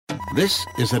This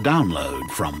is a download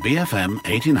from BFM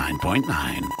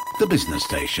 89.9, the business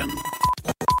station.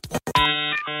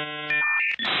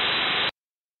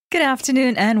 Good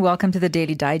afternoon and welcome to the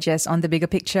Daily Digest on The Bigger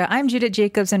Picture. I'm Judith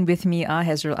Jacobs and with me are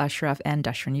Hezrul Ashraf and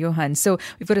Dashran Johan. So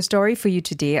we've got a story for you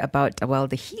today about,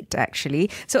 the heat actually.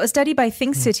 So a study by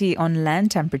Think City on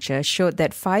land temperature showed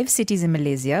that 5 cities in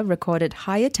Malaysia recorded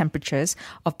higher temperatures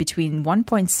of between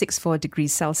 1.64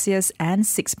 degrees Celsius and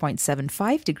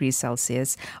 6.75 degrees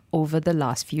Celsius over the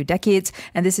last few decades.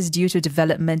 And this is due to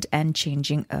development and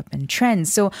changing urban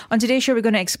trends. So on today's show, we're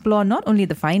going to explore not only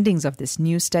the findings of this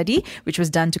new study, which was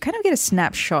done to kind of get a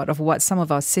snapshot of what some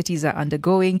of our cities are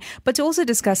undergoing, but to also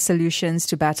discuss solutions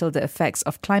to battle the effects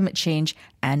of climate change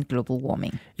and global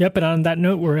warming. Yep, and on that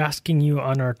note, we're asking you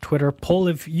on our Twitter poll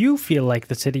if you feel like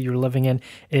the city you're living in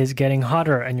is getting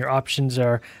hotter, and your options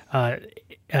are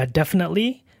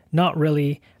definitely, not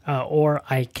really, or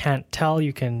I can't tell.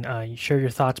 You can share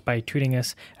your thoughts by tweeting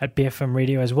us at BFM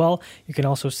Radio as well. You can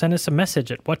also send us a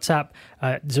message at WhatsApp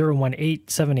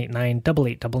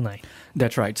 018-789-8899.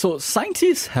 That's right. So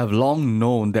scientists have long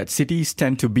known that cities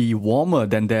tend to be warmer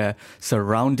than their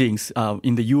surroundings.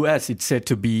 In the US, it's said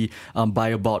to be by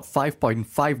about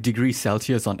 5.5 degrees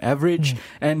Celsius on average.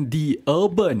 And the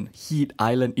urban heat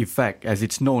island effect, as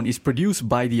it's known, is produced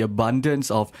by the abundance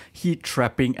of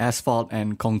heat-trapping asphalt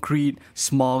and concrete,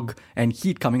 smog, and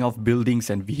heat coming off buildings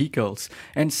and vehicles.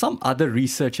 And some other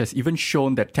research has even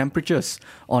shown that temperatures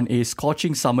on a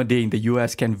scorching summer day in the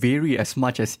US can vary as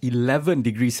much as 11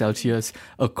 degrees Celsius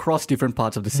across different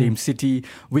parts of the same city,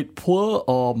 with poor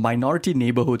or minority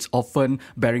neighborhoods often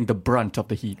bearing the brunt of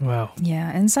the heat. Wow. Yeah,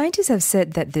 and scientists have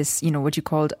said that this, what you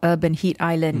called urban heat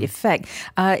island effect,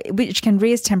 which can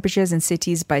raise temperatures in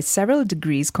cities by several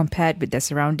degrees compared with their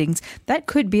surroundings, that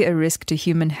could be a risk to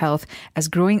human health as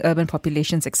growing urban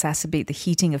populations exacerbate the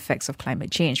heating effects of climate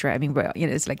change, right? I mean,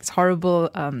 it's like this horrible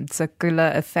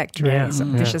circular effect, right? Yeah. It's a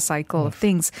vicious cycle of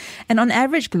things. And on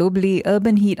average, globally,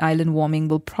 urban heat island warming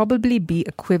will probably be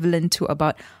equivalent to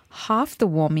about half the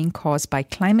warming caused by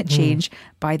climate change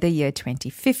by the year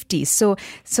 2050. So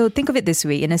think of it this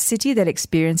way. In a city that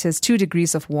experiences 2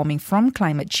 degrees of warming from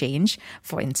climate change,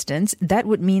 for instance, that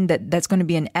would mean that that's going to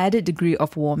be an added degree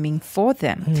of warming for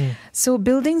them. So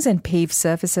buildings and paved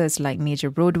surfaces like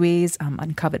major roadways,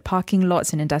 uncovered parking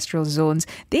lots and industrial zones,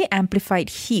 they amplified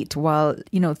heat, while,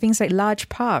 things like large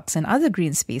parks and other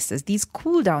green spaces, these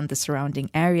cool down the surrounding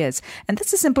areas. And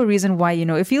that's a simple reason why,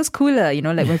 it feels cooler,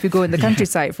 like if you go in the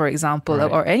countryside, for example,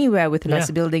 or anywhere with less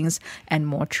buildings and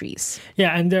more trees.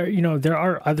 Yeah, and there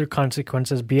are other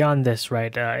consequences beyond this,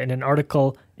 right? In an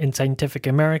article in Scientific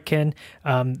American,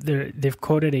 they've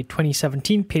quoted a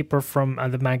 2017 paper from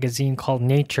the magazine called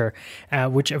Nature,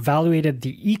 which evaluated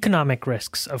the economic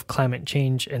risks of climate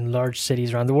change in large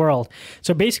cities around the world.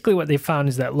 So basically what they found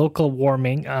is that local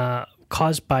warming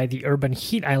caused by the urban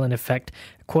heat island effect,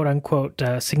 quote unquote,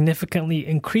 significantly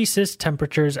increases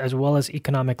temperatures as well as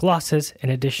economic losses in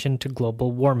addition to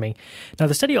global warming. Now,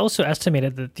 the study also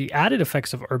estimated that the added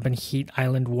effects of urban heat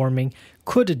island warming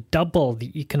could double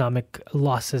the economic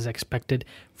losses expected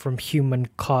from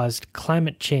human-caused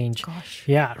climate change. Gosh.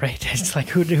 Yeah, right. It's like,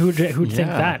 who'd think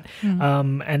that?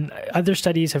 And other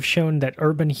studies have shown that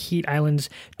urban heat islands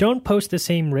don't pose the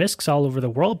same risks all over the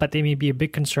world, but they may be a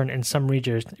big concern in some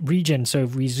regions. So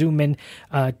if we zoom in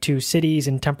to cities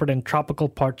in temperate and tropical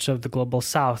parts of the global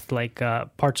south, like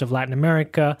parts of Latin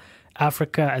America,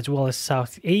 Africa, as well as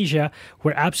South Asia,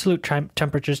 where absolute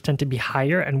temperatures tend to be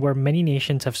higher and where many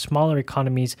nations have smaller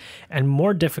economies and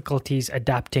more difficulties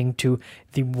adapting to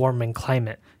the warming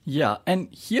climate. Yeah, and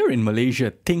here in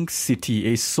Malaysia, Think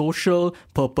City, a social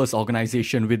purpose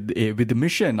organization with the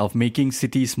mission of making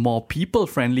cities more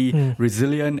people-friendly,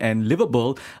 resilient, and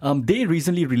livable, they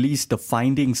recently released the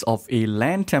findings of a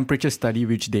land temperature study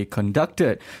which they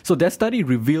conducted. So their study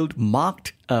revealed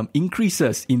marked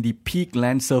increases in the peak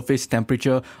land surface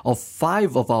temperature of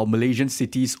 5 of our Malaysian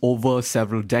cities over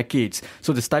several decades.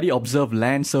 So the study observed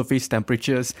land surface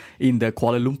temperatures in the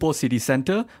Kuala Lumpur city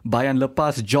centre, Bayan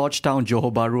Lepas, Georgetown,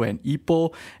 Johor Bahru and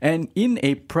Ipoh. And in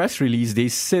a press release, they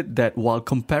said that while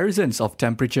comparisons of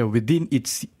temperature within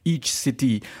each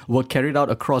city were carried out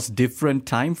across different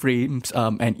time frames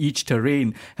and each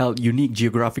terrain held unique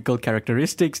geographical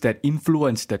characteristics that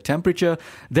influenced the temperature,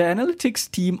 the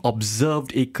analytics team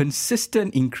observed a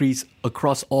consistent increase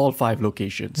across all 5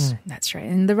 locations. That's right.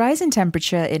 And the rise in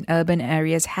temperature in urban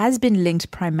areas has been linked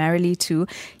primarily to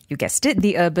you guessed it,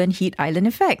 the urban heat island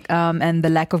effect and the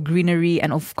lack of greenery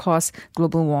and, of course,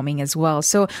 global warming as well.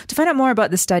 So to find out more about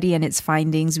the study and its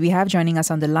findings, we have joining us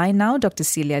on the line now Dr.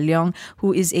 Celia Leong,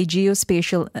 who is a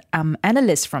geospatial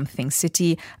analyst from Think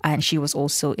City, and she was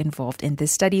also involved in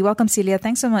this study. Welcome, Celia.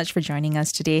 Thanks so much for joining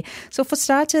us today. So for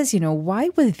starters, why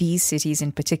were these cities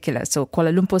in particular, so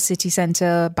Kuala Lumpur City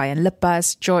Centre, Bayan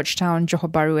Lepas, Georgetown, Johor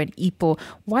Bahru and Ipoh,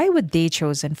 why were they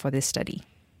chosen for this study?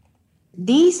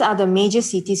 These are the major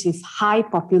cities with high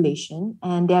population,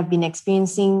 and they have been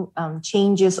experiencing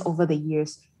changes over the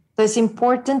years. So it's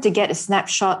important to get a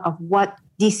snapshot of what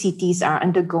these cities are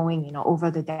undergoing,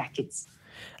 over the decades.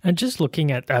 And just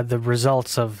looking at the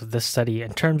results of the study,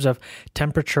 in terms of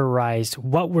temperature rise,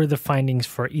 what were the findings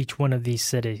for each one of these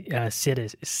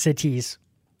cities?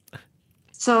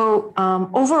 So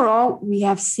overall, we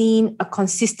have seen a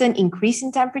consistent increase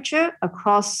in temperature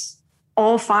across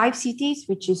all 5 cities,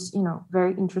 which is,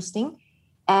 very interesting.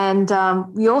 And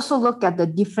we also look at the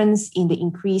difference in the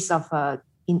increase of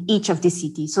in each of these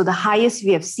cities. So the highest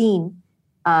we have seen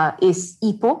is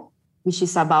Ipoh, which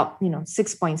is about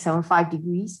 6.75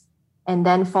 degrees, and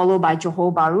then followed by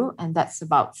Johor Bahru, and that's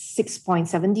about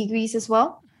 6.7 degrees as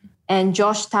well. And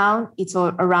Georgetown, it's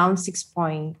around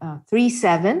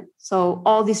 6.37. So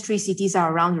all these 3 cities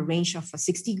are around the range of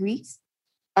 6 degrees.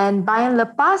 And Bayan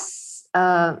Lepas,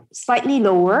 slightly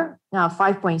lower,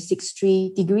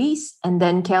 5.63 degrees. And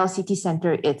then KL City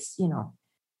Centre, it's,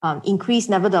 increased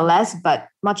nevertheless, but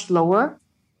much lower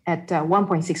at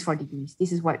 1.64 degrees.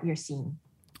 This is what we're seeing.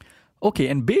 Okay,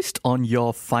 and based on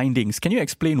your findings, can you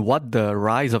explain what the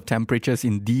rise of temperatures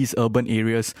in these urban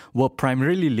areas were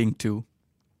primarily linked to?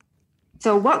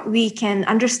 So what we can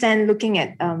understand looking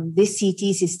at these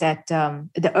cities is that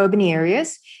the urban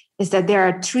areas is that there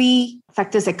are 3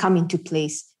 factors that come into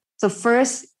place. So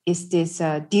first is this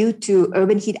due to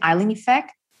urban heat island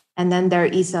effect, and then there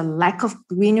is a lack of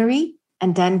greenery,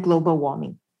 and then global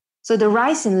warming. So the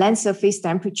rise in land surface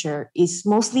temperature is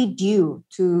mostly due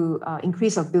to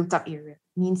increase of built-up area.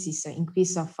 Means it's an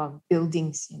increase of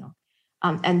buildings,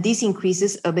 and this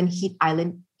increases urban heat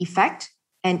island effect,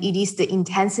 and it is the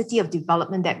intensity of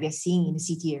development that we are seeing in the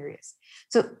city areas.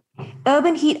 So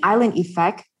urban heat island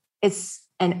effect is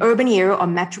an urban area or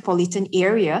metropolitan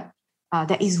area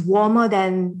that is warmer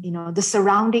than the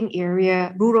surrounding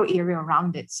area, rural area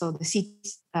around it. So the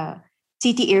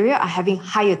city area are having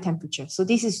higher temperature. So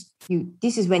this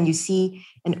is when you see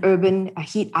an urban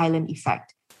heat island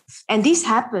effect. And this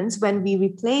happens when we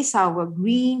replace our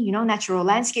green, natural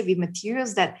landscape with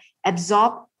materials that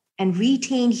absorb and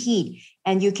retain heat.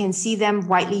 And you can see them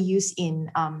widely used in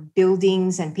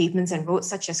buildings and pavements and roads,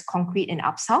 such as concrete and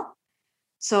upsal.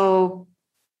 So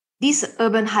this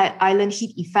urban island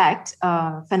heat effect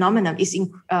phenomenon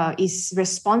is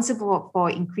responsible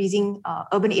for increasing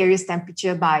urban areas'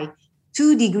 temperature by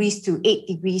 2 degrees to 8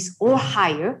 degrees or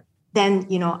higher than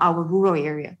our rural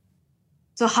area.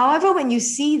 So, however, when you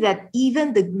see that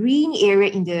even the green area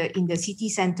in the city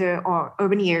center or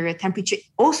urban area temperature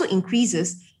also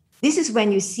increases, this is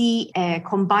when you see a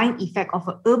combined effect of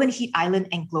an urban heat island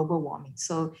and global warming.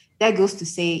 So that goes to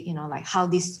say, how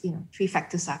these 3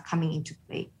 factors are coming into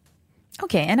play.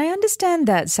 Okay, and I understand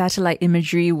that satellite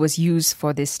imagery was used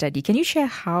for this study. Can you share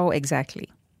how exactly?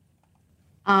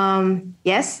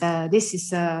 Yes, this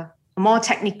is a more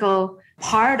technical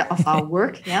part of our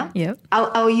work. Yeah. Yep.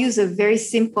 I'll use a very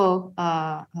simple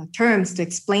terms to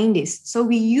explain this. So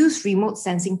we use remote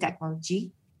sensing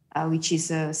technology, which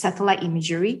is satellite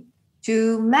imagery,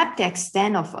 to map the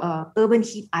extent of urban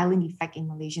heat island effect in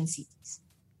Malaysian cities.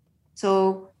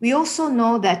 So we also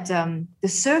know that the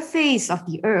surface of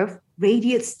the Earth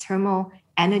radiates thermal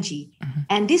energy. Mm-hmm.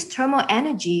 And this thermal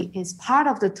energy is part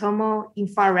of the thermal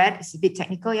infrared, it's a bit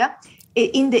technical,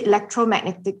 in the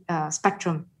electromagnetic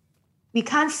spectrum. We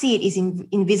can't see it, it's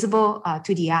invisible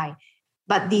to the eye,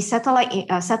 but the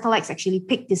satellites actually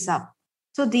pick this up.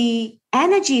 So the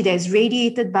energy that is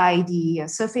radiated by the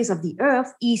surface of the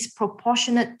Earth is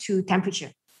proportionate to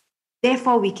temperature.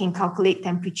 Therefore, we can calculate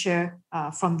temperature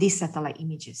from these satellite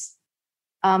images.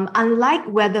 Unlike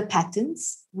weather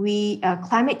patterns,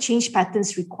 climate change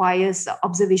patterns requires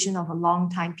observation of a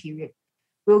long time period.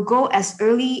 We'll go as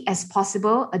early as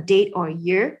possible, a date or a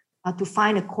year, to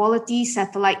find a quality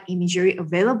satellite imagery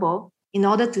available in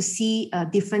order to see a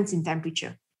difference in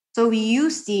temperature. So we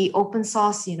use the open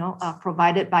source,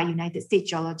 provided by United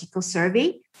States Geological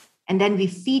Survey, and then we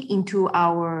feed into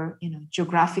our,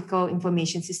 geographical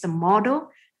information system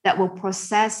model that will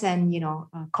process and,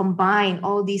 combine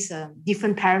all these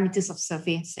different parameters of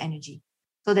surface energy.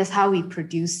 So that's how we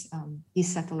produce this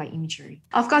satellite imagery.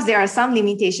 Of course, there are some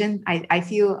limitations. I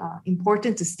feel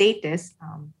important to state this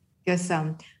because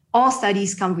all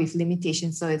studies come with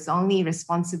limitations, so it's only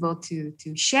responsible to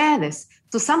share this.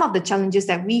 So some of the challenges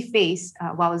that we face,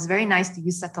 while it's very nice to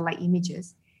use satellite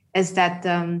images, is that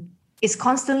it's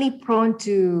constantly prone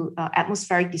to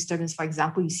atmospheric disturbance. For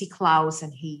example, you see clouds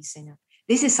and haze.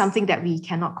 This is something that we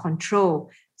cannot control.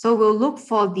 So we'll look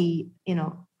for the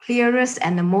clearest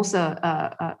and the most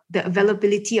the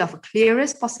availability of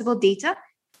clearest possible data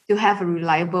to have a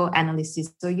reliable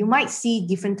analysis. So you might see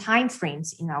different time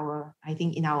frames in our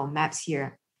maps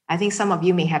here. I think some of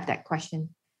you may have that question.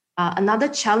 Another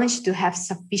challenge to have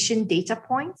sufficient data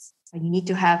points. You need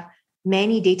to have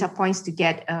many data points to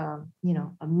get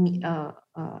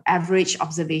average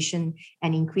observation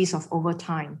and increase of over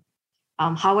time.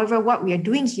 However, what we are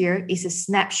doing here is a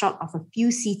snapshot of a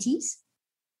few cities,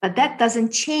 but that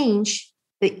doesn't change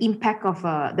the impact of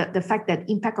the fact that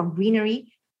impact of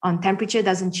greenery on temperature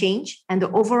doesn't change, and the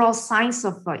overall science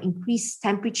of increased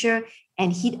temperature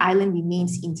and heat island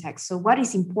remains intact. So what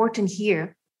is important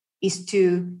here is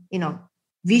to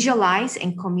visualize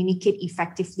and communicate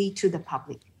effectively to the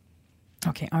public.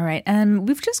 Okay, all right. And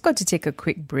we've just got to take a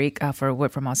quick break for a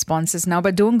word from our sponsors now,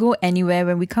 but don't go anywhere.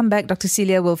 When we come back, Dr.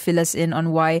 Celia will fill us in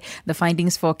on why the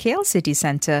findings for KL City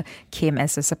Centre came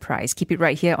as a surprise. Keep it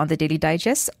right here on the Daily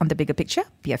Digest on The Bigger Picture,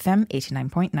 BFM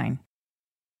 89.9.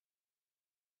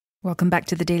 Welcome back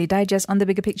to the Daily Digest on The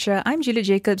Bigger Picture. I'm Juliet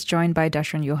Jacobs, joined by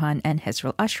Dashran Johan and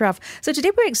Hezrel Ashraf. So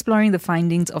today we're exploring the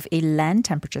findings of a land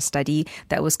temperature study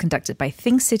that was conducted by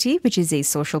Think City, which is a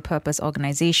social purpose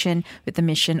organization with the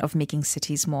mission of making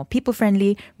cities more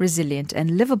people-friendly, resilient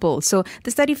and livable. So the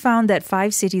study found that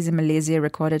 5 cities in Malaysia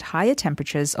recorded higher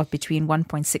temperatures of between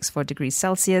 1.64 degrees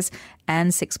Celsius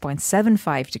and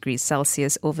 6.75 degrees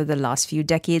Celsius over the last few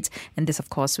decades. And this, of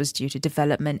course, was due to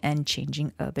development and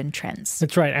changing urban trends.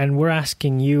 That's right. And we're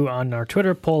asking you on our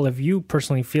Twitter poll if you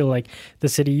personally feel like the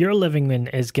city you're living in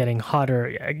is getting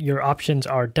hotter. Your options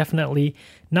are definitely,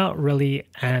 not really,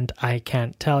 and I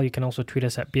can't tell. You can also tweet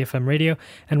us at BFM Radio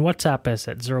and WhatsApp us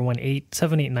at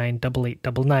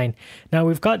 018-789-8899. Now,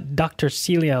 we've got Dr.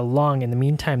 Celia Long in the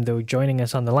meantime, though, joining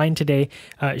us on the line today.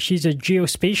 She's a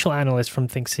geospatial analyst from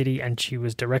Think City, and she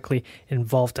was directly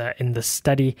involved in the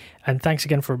study. And thanks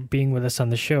again for being with us on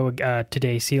the show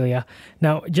today, Celia.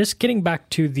 Now, just getting back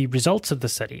to the results of the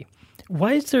study,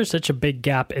 why is there such a big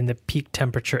gap in the peak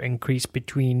temperature increase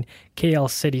between KL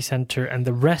City Centre and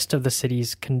the rest of the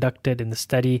cities conducted in the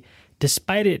study,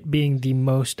 despite it being the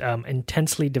most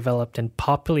intensely developed and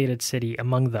populated city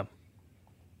among them?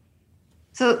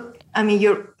 So,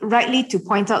 you're rightly to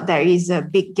point out there is a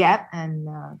big gap, and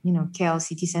KL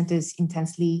City Centre is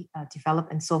intensely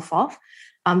developed and so forth.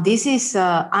 This is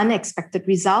an unexpected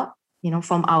result.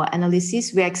 From our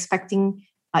analysis, we're expecting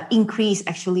increase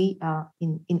actually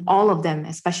in all of them,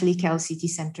 especially KL City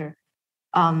Centre.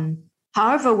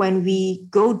 However, when we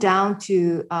go down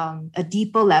to a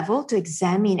deeper level to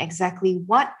examine exactly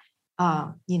what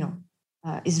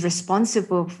is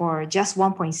responsible for just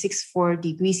 1.64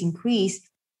 degrees increase,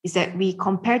 is that we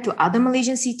compare to other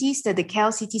Malaysian cities that the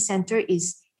KL City Centre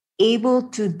is able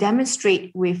to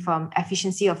demonstrate with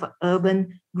efficiency of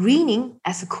urban greening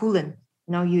as a coolant.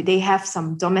 They have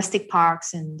some domestic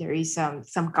parks, and there is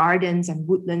some gardens and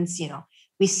woodlands.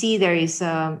 We see there is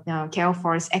KL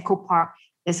Forest Eco Park.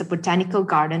 There's a botanical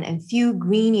garden and few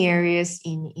green areas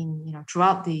in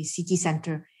throughout the city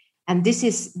center. And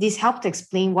this helped to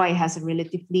explain why it has a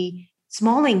relatively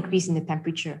smaller increase in the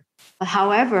temperature. But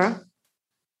however,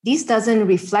 this doesn't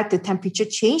reflect the temperature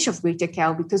change of Greater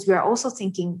KL, because we are also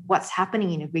thinking what's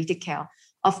happening in a Greater KL.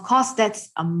 Of course,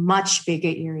 that's a much bigger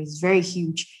area. It's very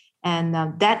huge. And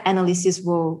that analysis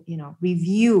will,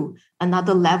 review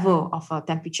another level of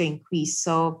temperature increase.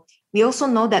 So we also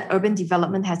know that urban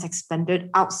development has expanded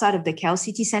outside of the KL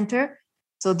City Centre.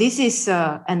 So this is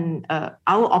our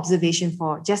observation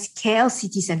for just KL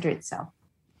City Centre itself.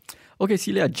 Okay,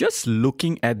 Celia, just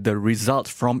looking at the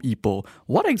results from Ipoh,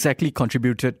 what exactly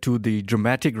contributed to the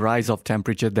dramatic rise of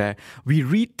temperature there? We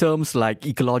read terms like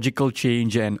ecological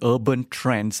change and urban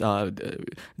trends.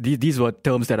 These were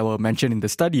terms that were mentioned in the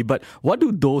study, but what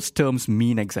do those terms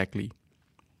mean exactly?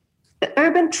 The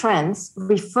urban trends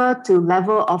refer to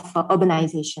level of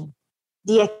urbanization,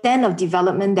 the extent of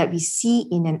development that we see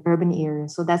in an urban area.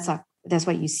 So that's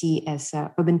what you see as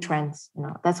urban trends.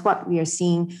 That's what we are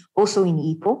seeing also in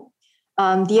Ipoh.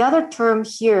 The other term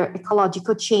here,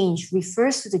 ecological change,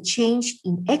 refers to the change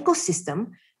in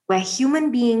ecosystem where human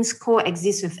beings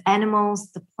coexist with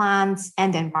animals, the plants,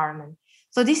 and the environment.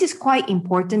 So this is quite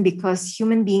important because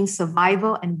human beings'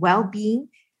 survival and well-being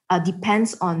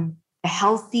depends on a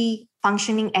healthy,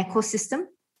 functioning ecosystem.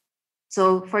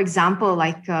 So, for example,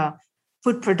 like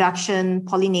food production,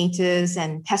 pollinators,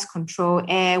 and pest control,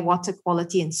 air, water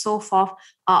quality, and so forth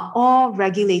are all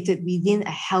regulated within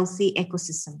a healthy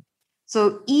ecosystem.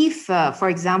 So if, for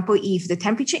example, if the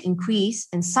temperature increase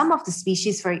and some of the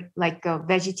species, like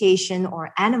vegetation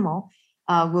or animal,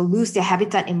 will lose their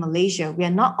habitat in Malaysia, we are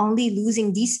not only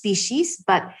losing these species,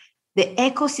 but the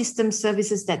ecosystem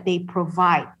services that they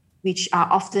provide, which are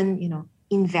often,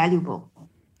 invaluable.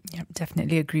 Yep,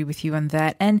 definitely agree with you on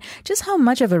that. And just how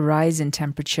much of a rise in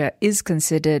temperature is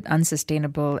considered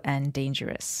unsustainable and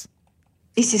dangerous?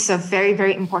 This is a very,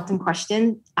 very important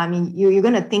question. I mean, you're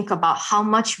going to think about how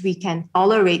much we can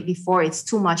tolerate before it's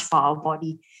too much for our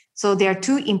body. So there are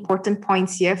two important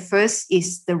points here. First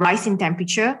is the rise in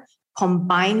temperature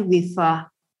combined with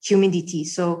humidity.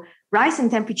 So rise in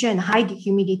temperature and high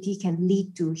humidity can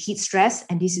lead to heat stress,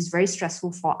 and this is very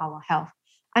stressful for our health.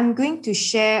 I'm going to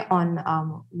share on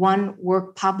one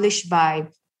work published by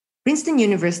Princeton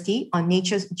University on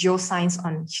Nature's Geoscience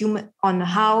on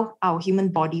how our human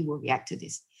body will react to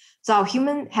this. So our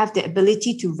human have the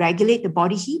ability to regulate the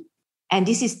body heat, and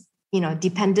this is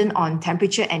dependent on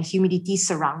temperature and humidity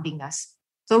surrounding us.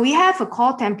 So we have a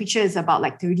core temperature is about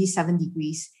like 37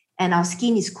 degrees, and our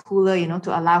skin is cooler,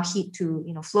 to allow heat to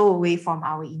flow away from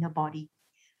our inner body.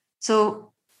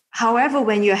 So, however,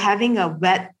 when you're having a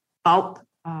wet bulb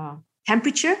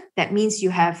temperature, that means you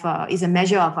have is a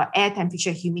measure of air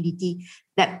temperature, humidity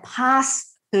that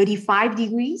pass 35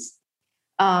 degrees.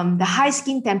 The high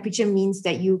skin temperature means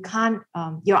that you're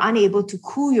unable to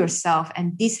cool yourself,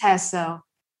 and this has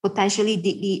potentially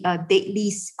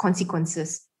deadly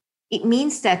consequences. It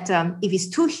means that if it's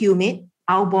too humid,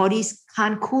 our bodies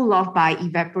can't cool off by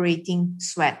evaporating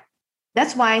sweat.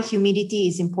 That's why humidity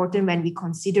is important when we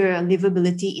consider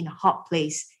livability in a hot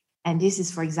place. And this is,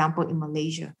 for example, in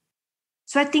Malaysia.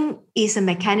 Sweating is a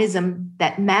mechanism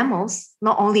that mammals,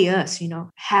 not only us,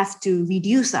 have to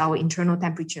reduce our internal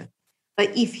temperature.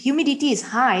 But if humidity is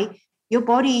high, your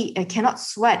body cannot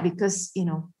sweat because,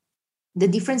 the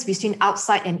difference between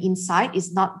outside and inside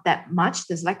is not that much.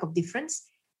 There's lack of difference.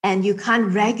 And you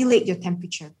can't regulate your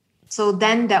temperature. So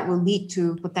then that will lead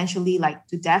to potentially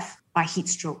to death by heat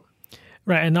stroke.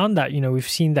 Right. And on that, we've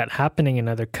seen that happening in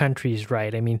other countries,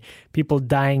 right? I mean, people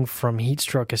dying from heat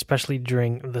stroke, especially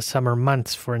during the summer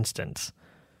months, for instance.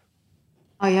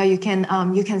 Oh, yeah, you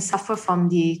can suffer from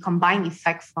the combined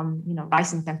effect from,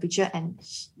 rise in temperature and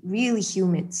really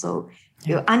humid. So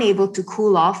you're unable to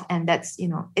cool off. And that's,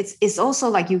 it's also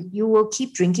like you will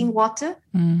keep drinking water.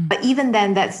 But even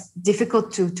then, that's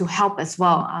difficult to help as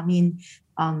well. I mean,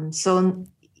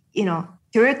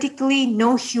 theoretically,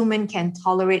 no human can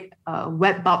tolerate a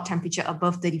wet bulb temperature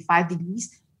above 35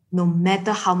 degrees, no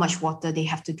matter how much water they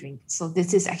have to drink. So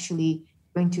this is actually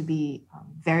going to be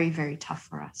very, very tough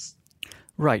for us.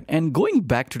 Right. And going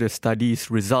back to the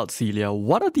study's results, Celia,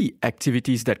 what are the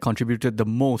activities that contributed the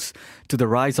most to the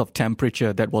rise of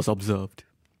temperature that was observed?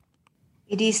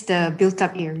 It is the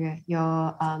built-up area,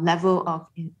 your level of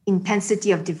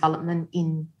intensity of development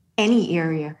in any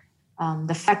area.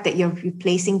 The fact that you're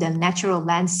replacing the natural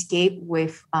landscape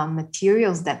with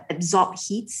materials that absorb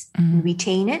heats and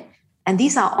retain it. And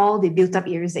these are all the built-up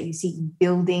areas that you see in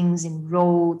buildings, in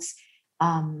roads,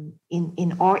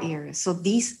 in all areas. So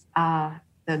these are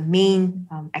the main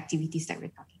activities that we're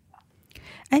talking about.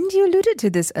 And you alluded to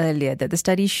this earlier, that the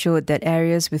study showed that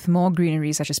areas with more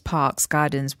greenery, such as parks,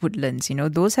 gardens, woodlands,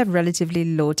 those have relatively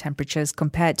low temperatures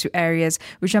compared to areas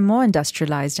which are more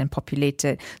industrialized and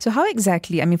populated. So how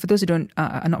exactly, for those who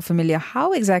are not familiar,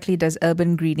 how exactly does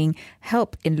urban greening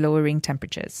help in lowering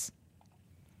temperatures?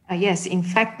 Yes, in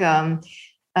fact,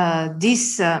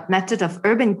 this method of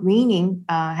urban greening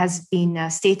has been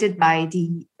stated by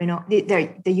the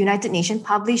United Nations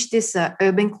published this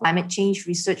Urban Climate Change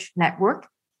Research Network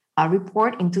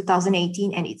report in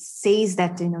 2018, and it says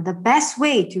that the best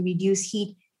way to reduce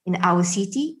heat in our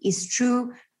city is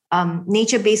through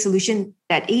nature-based solution.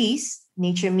 That is,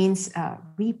 nature means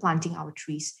replanting our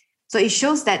trees. So it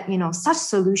shows that such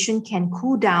solution can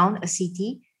cool down a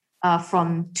city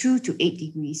from 2 to 8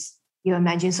 degrees. You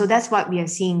imagine. So that's what we are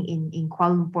seeing in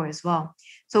Kuala Lumpur as well.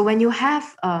 So when you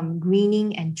have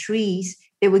greening and trees,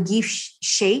 they will give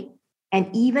shade and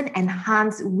even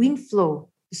enhance wind flow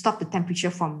to stop the temperature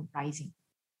from rising.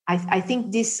 I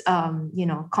think this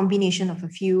combination of a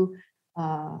few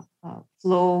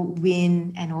flow,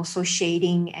 wind, and also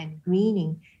shading and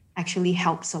greening actually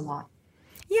helps a lot.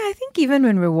 Yeah, I think even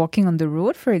when we're walking on the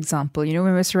road, for example, when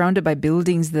we're surrounded by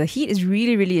buildings, the heat is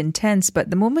really, really intense. But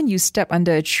the moment you step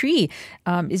under a tree,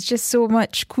 it's just so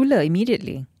much cooler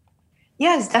immediately.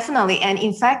 Yes, definitely. And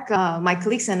in fact, my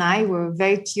colleagues and I were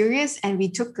very curious, and we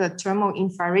took a thermal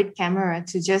infrared camera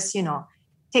to just,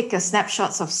 take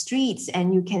snapshots of streets,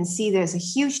 and you can see there's a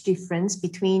huge difference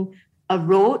between a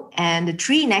road and a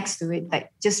tree next to it, like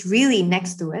just really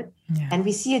next to it. Yeah. And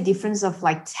we see a difference of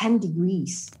like 10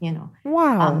 degrees,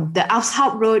 Wow. The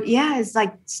Austhaupt Road, it's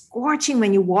like scorching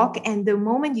when you walk. And the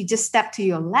moment you just step to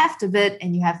your left of it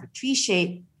and you have a tree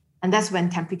shade, and that's when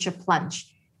temperature plunge.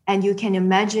 And you can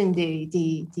imagine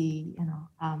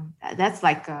that's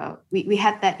like, we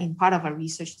had that in part of our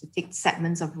research to take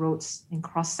segments of roads in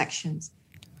cross sections.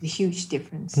 A huge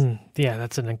difference. Yeah,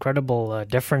 that's an incredible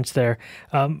difference there.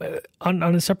 On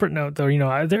a separate note, though,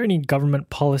 are there any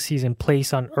government policies in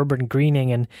place on urban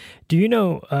greening? And do you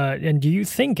know, and do you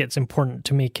think it's important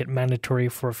to make it mandatory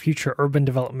for future urban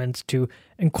developments to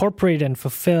incorporate and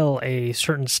fulfill a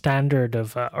certain standard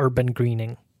of urban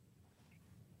greening?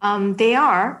 They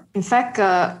are. In fact,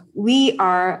 we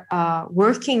are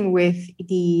working with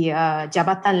the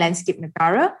Jabatan Landscape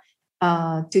Negara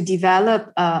to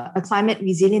develop a climate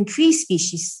resilient tree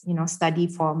species, study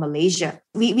for Malaysia.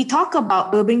 We talk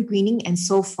about urban greening and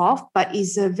so forth, but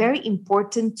it's very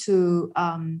important to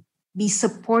be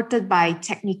supported by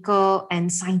technical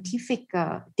and scientific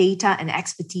data and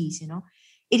expertise.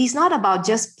 It is not about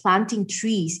just planting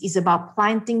trees; it's about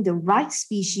planting the right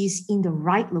species in the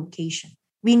right location.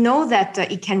 We know that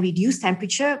it can reduce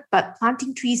temperature, but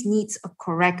planting trees needs a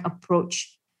correct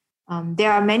approach.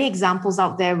 There are many examples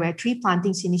out there where tree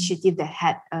plantings initiative that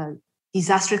had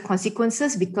disastrous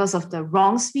consequences because of the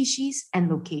wrong species and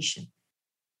location.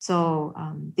 So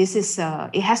this is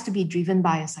it has to be driven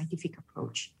by a scientific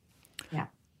approach. Yeah.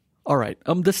 All right.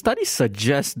 The study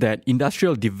suggests that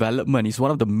industrial development is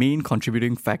one of the main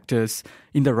contributing factors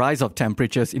in the rise of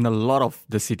temperatures in a lot of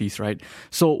the cities, right?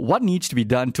 So what needs to be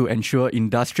done to ensure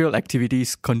industrial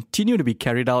activities continue to be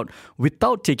carried out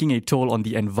without taking a toll on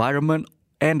the environment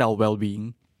and our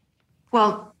well-being?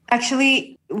 Well,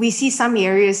 actually, we see some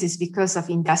areas is because of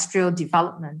industrial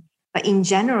development. But in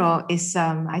general, it's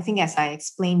I think, as I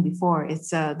explained before,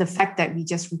 it's the fact that we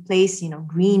just replace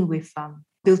green with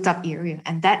built-up area,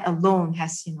 and that alone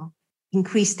has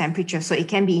increased temperature. So it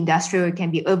can be industrial, it can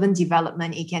be urban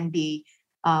development, it can be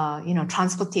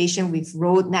transportation with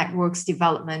road networks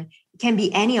development. It can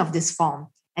be any of this form,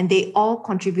 and they all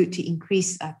contribute to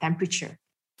increased temperature.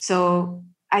 So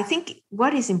I think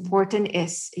what is important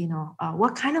is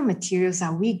what kind of materials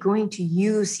are we going to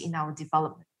use in our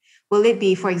development? Will it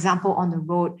be, for example, on the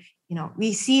road?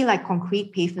 We see like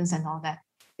concrete pavements and all that.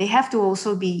 They have to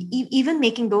also be, even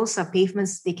making those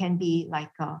pavements, they can be like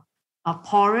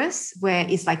porous, where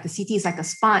it's like the city is like a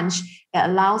sponge. It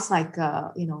allows like,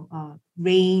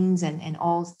 rains and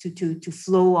all to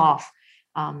flow off.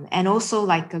 And also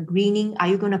like greening, are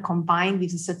you going to combine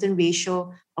with a certain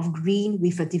ratio of green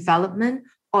with a development?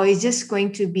 Or is just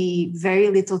going to be very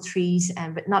little trees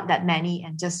but not that many,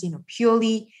 and just,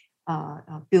 purely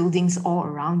buildings all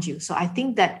around you? So I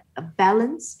think that a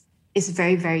balance is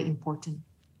very, very important.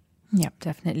 Yep,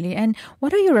 definitely. And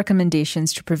what are your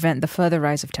recommendations to prevent the further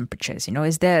rise of temperatures?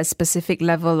 Is there a specific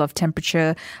level of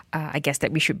temperature, I guess,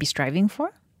 that we should be striving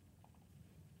for?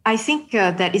 I think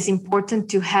that it's important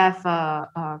to have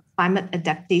climate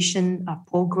adaptation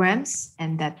programs,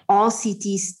 and that all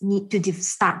cities need to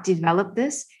start develop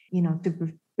this,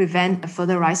 to prevent a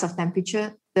further rise of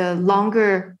temperature. The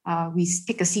longer we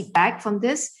take a seat back from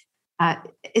this,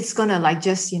 it's going to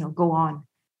just go on.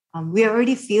 We are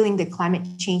already feeling the climate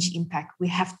change impact. We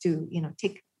have to,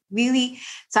 take really.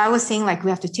 So I was saying we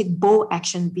have to take bold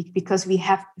action because we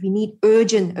need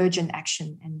urgent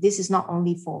action. And this is not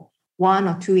only for one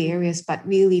or two areas, but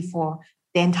really for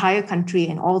the entire country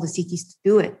and all the cities to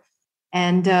do it.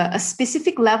 And a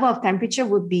specific level of temperature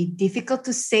would be difficult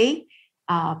to say,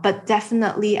 but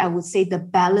definitely I would say the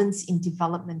balance in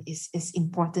development is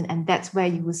important. And that's where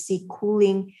you will see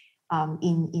cooling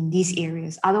in these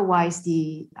areas. Otherwise,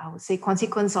 I would say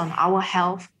consequence on our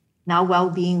health and our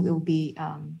well-being will be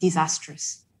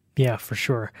disastrous. Yeah, for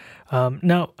sure.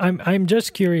 Now, I'm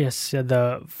just curious.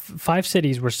 The 5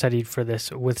 cities were studied for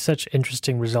this with such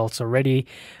interesting results already,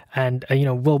 and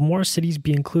will more cities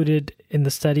be included in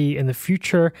the study in the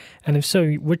future? And if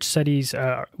so, which cities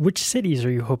are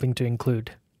you hoping to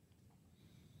include?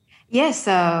 Yes,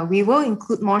 we will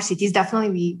include more cities.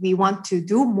 Definitely, we want to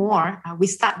do more. We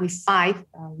start with 5,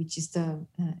 which is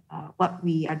what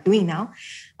we are doing now.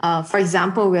 For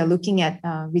example, we're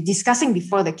discussing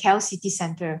before the KL City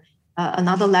Centre,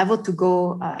 another level to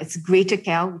go. It's Greater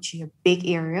KL, which is a big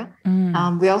area.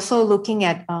 We're also looking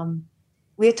at,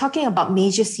 we're talking about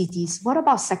major cities. What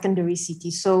about secondary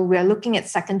cities? So we're looking at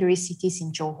secondary cities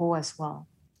in Johor as well.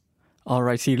 All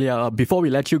right, Celia, before we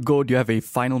let you go, do you have a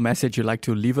final message you'd like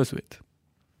to leave us with?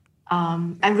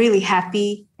 I'm really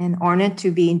happy and honored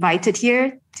to be invited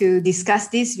here to discuss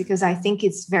this because I think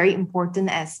it's very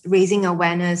important as raising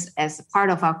awareness as a part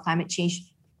of our climate change,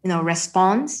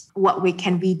 response. What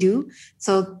can we do?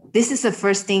 So this is the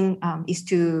first thing is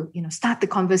to start the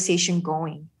conversation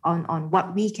going on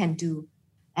what we can do,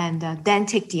 and then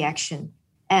take the action.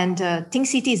 And Think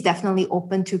City is definitely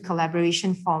open to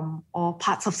collaboration from all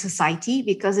parts of society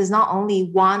because it's not only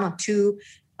one or two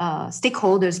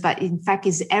stakeholders, but in fact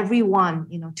is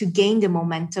everyone, to gain the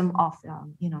momentum of,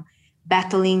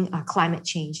 battling climate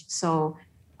change. So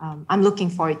I'm looking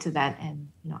forward to that. And,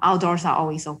 our doors are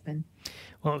always open.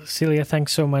 Well, Celia,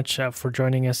 thanks so much for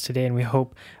joining us today. And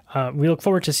we look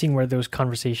forward to seeing where those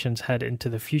conversations head into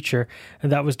the future.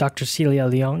 And that was Dr. Celia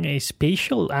Leong, a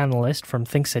spatial analyst from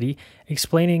Think City,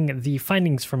 explaining the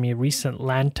findings from a recent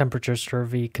land temperature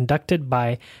survey conducted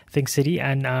by Think City.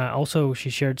 And also she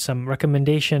shared some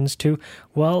recommendations to,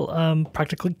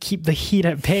 practically keep the heat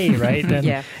at bay, right?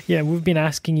 And yeah, we've been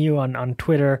asking you on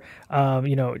Twitter,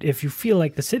 if you feel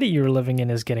like the city you're living in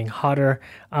is getting hotter.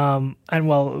 The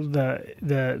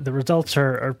results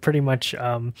are pretty much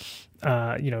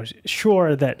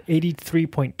sure that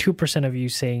 83.2% of you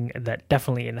saying that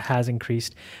definitely it has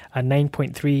increased,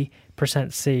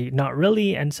 9.3% say not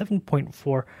really, and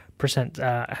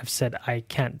 7.4% have said I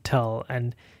can't tell.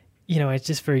 And it's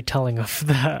just very telling of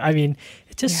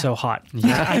it's just so hot.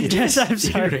 Yeah, I'm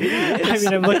sorry.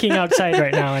 I'm looking outside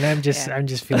right now and I'm just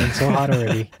feeling so hot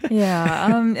already.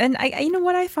 Yeah. And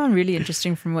what I found really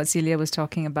interesting from what Celia was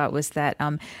talking about was that,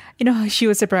 she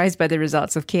was surprised by the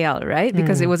results of KL, right?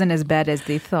 Because it wasn't as bad as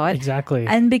they thought. Exactly.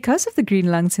 And because of the green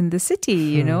lungs in the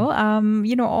city,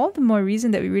 all the more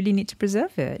reason that we really need to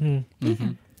preserve it.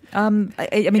 Mm-hmm.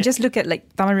 Just look at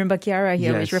like Taman Rimba Kiara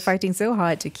here, which we're fighting so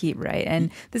hard to keep, right? And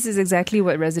this is exactly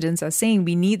what residents are saying.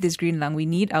 We need this green lung. We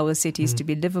need our cities to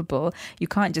be livable. You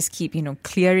can't just keep,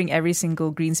 clearing every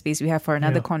single green space we have for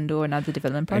another condo or another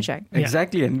development project.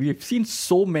 Exactly. And we've seen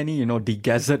so many,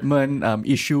 degazettement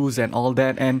issues and all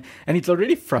that. And it's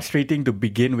already frustrating to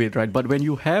begin with, right? But when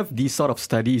you have these sort of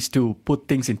studies to put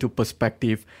things into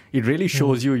perspective, it really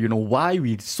shows you, why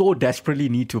we so desperately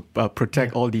need to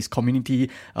protect all these community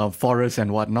forests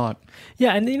and whatnot.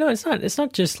 Yeah, and it's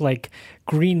not just like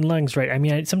green lungs, right?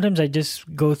 Sometimes I just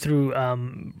go through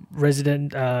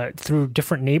through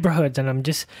different neighborhoods, and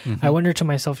I wonder to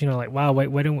myself, wow,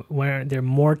 why aren't there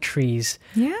more trees?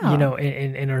 Yeah,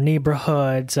 in our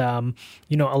neighborhoods,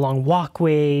 along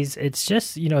walkways. It's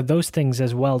just those things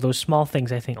as well. Those small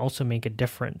things I think also make a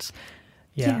difference.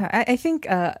 Yeah, I think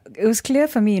it was clear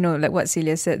for me, like what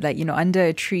Celia said, like, under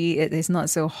a tree, it is not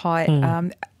so hot.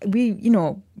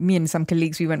 Me and some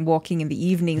colleagues, we went walking in the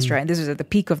evenings, right? And this was at the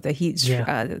peak of the heat,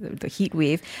 the heat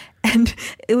wave. And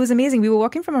it was amazing. We were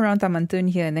walking from around Taman Tun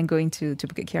here and then going to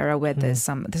Bukit Kiara where there's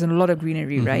a lot of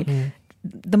greenery, right?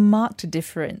 The marked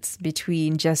difference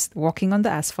between just walking on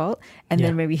the asphalt and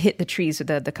then when we hit the trees,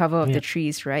 the cover of the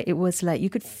trees, right? It was like you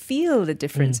could feel the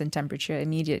difference in temperature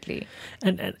immediately.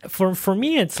 And for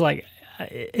me, it's like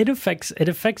it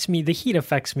affects me. The heat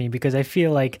affects me because I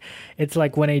feel like it's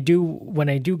like when I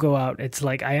do go out, it's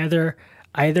like I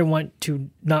either want to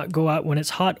not go out when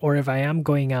it's hot, or if I am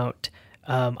going out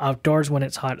outdoors when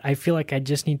it's hot, I feel like I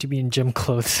just need to be in gym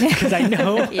clothes because I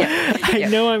know I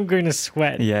know I'm going to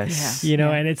sweat. Yes.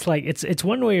 And it's like it's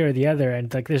one way or the other,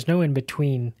 and like there's no in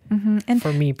between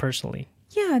for me personally.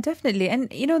 Yeah, definitely. And,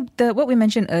 what we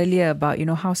mentioned earlier about,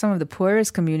 how some of the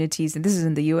poorest communities, and this is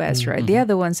in the US, right? They are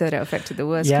the ones that are affected the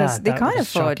worst because they can't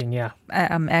afford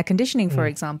air conditioning, for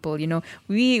example.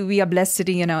 We are blessed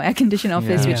sitting in our air-conditioned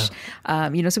office, which,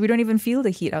 so we don't even feel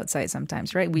the heat outside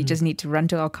sometimes, right? We just need to run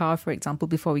to our car, for example,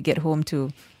 before we get home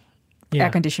to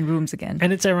air-conditioned rooms again.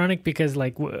 And it's ironic because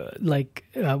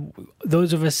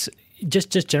those of us,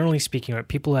 just generally speaking, right,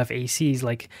 people who have ACs,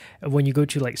 like when you go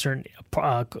to like certain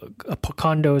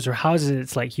condos or houses,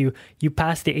 it's like you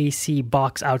pass the AC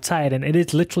box outside and it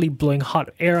is literally blowing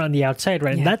hot air on the outside,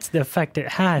 right? And that's the effect it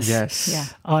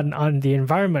has on the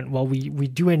environment, while we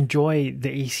do enjoy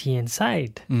the AC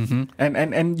inside.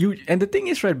 And the thing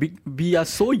is, right, we are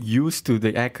so used to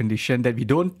the air condition that we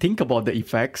don't think about the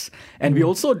effects, and we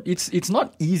also it's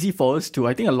not easy for us to,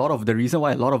 I think a lot of the reason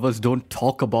why a lot of us don't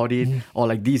talk about it or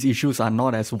like these issues are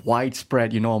not as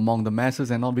widespread, among the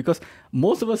masses and all, because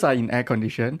most of us are in air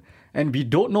condition and we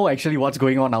don't know actually what's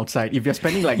going on outside. If you're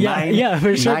spending like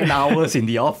 9 hours in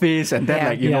the office and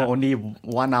then only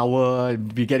 1 hour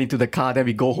we get into the car, then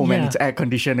we go home and it's air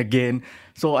conditioned again.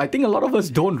 So I think a lot of us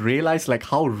don't realize like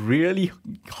how really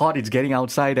hot it's getting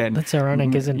outside, and that's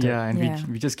ironic, isn't it? Yeah, and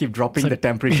we just keep dropping the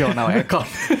temperature on our aircon.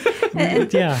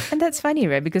 And that's funny,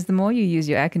 right? Because the more you use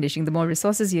your air conditioning, the more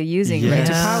resources you're using right,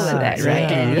 to power that, right?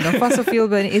 Yeah. And fossil fuel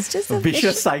burning, it's just A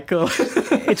vicious cycle.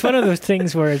 It's one of those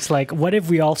things where it's like, what if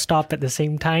we all stop at the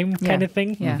same time kind of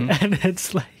thing? Yeah. And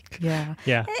it's like,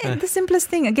 Yeah. And the simplest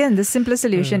thing, again, the simplest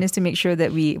solution is to make sure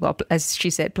that we, well, as she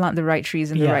said, plant the right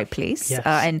trees in the right place. Yes.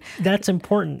 And that's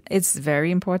important. It's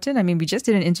very important. I mean, we just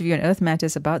did an interview on Earth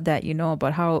Matters about that,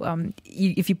 about how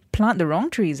if you plant the wrong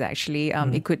trees, actually,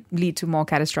 it could lead to more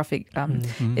catastrophic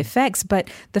effects. But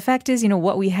the fact is,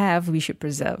 what we have, we should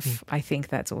preserve. I think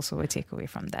that's also a takeaway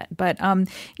from that. But,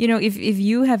 if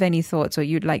you have any thoughts or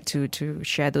you'd like to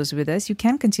share those with us, you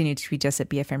can continue to tweet us at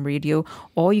BFM Radio,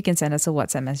 or you can send us a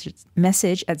WhatsApp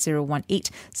message at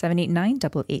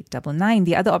 018-789-8899.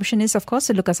 The other option is, of course,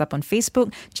 to look us up on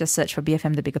Facebook. Just search for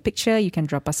BFM The Bigger Picture. You can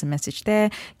drop us a message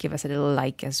there. Give us a little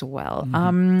like as well.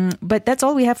 But that's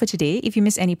all we have for today. If you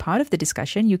miss any part of the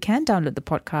discussion, you can download the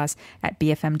podcast at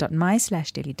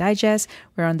bfm.my/Daily Digest.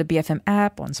 We're on the BFM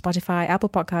app, on Spotify, Apple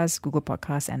Podcasts, Google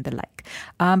Podcasts, and the like.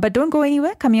 But don't go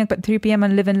anywhere. Coming up at 3 p.m.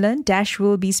 on Live and Learn, Dash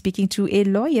will be speaking to a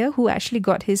lawyer who actually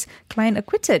got his client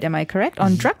acquitted, am I correct,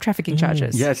 on drug trafficking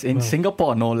charges. Yes, in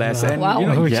Singapore, no less. And,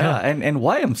 and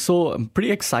why I'm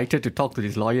pretty excited to talk to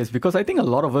these lawyers, because I think a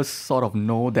lot of us sort of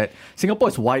know that Singapore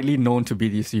is widely known to be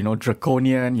this,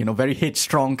 draconian, very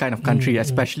headstrong kind of country,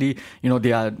 especially,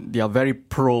 they are very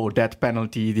pro death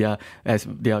penalty. They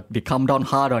come down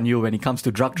hard on you when it comes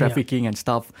to drug trafficking and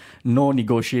stuff. No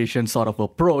negotiation sort of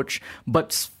approach.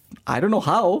 But I don't know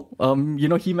how,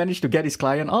 he managed to get his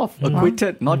client off,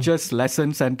 acquitted, not just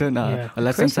lesson sentence,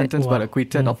 but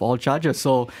acquitted of all charges.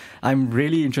 So I'm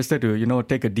really interested to,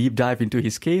 take a deep dive into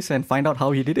his case and find out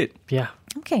how he did it. Yeah.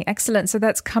 Okay, excellent. So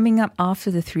that's coming up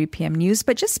after the 3 p.m. news.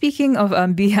 But just speaking of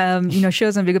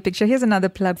shows on Bigger Picture, here's another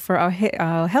plug for our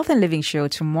Health and Living show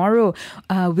tomorrow.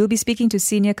 We'll be speaking to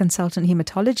senior consultant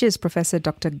hematologist Professor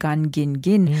Dr. Gan Gin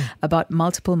Gin about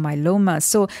multiple myeloma.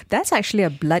 So that's actually a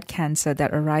blood cancer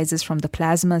that arises from the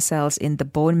plasma cells in the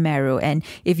bone marrow. And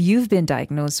if you've been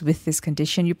diagnosed with this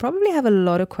condition, you probably have a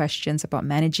lot of questions about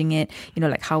managing it.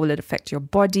 Like how will it affect your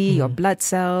body, your blood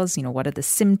cells? What are the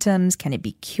symptoms? Can it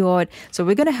be cured? So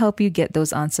we're going to help you get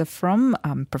those answers from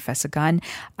Professor Gan,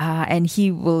 and he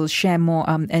will share more.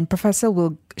 And Professor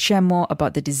will share more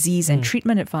about the disease and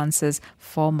treatment advances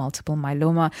for multiple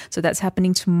myeloma. So that's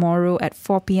happening tomorrow at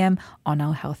 4 p.m. on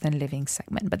our Health and Living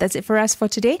segment. But that's it for us for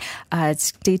today.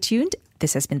 Stay tuned.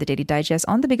 This has been the Daily Digest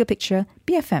on The Bigger Picture,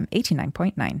 BFM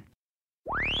 89.9.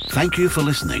 Thank you for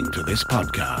listening to this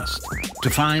podcast. To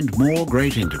find more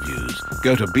great interviews,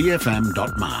 go to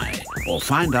bfm.my or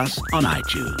find us on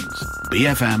iTunes.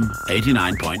 BFM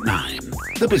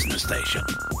 89.9, the business station.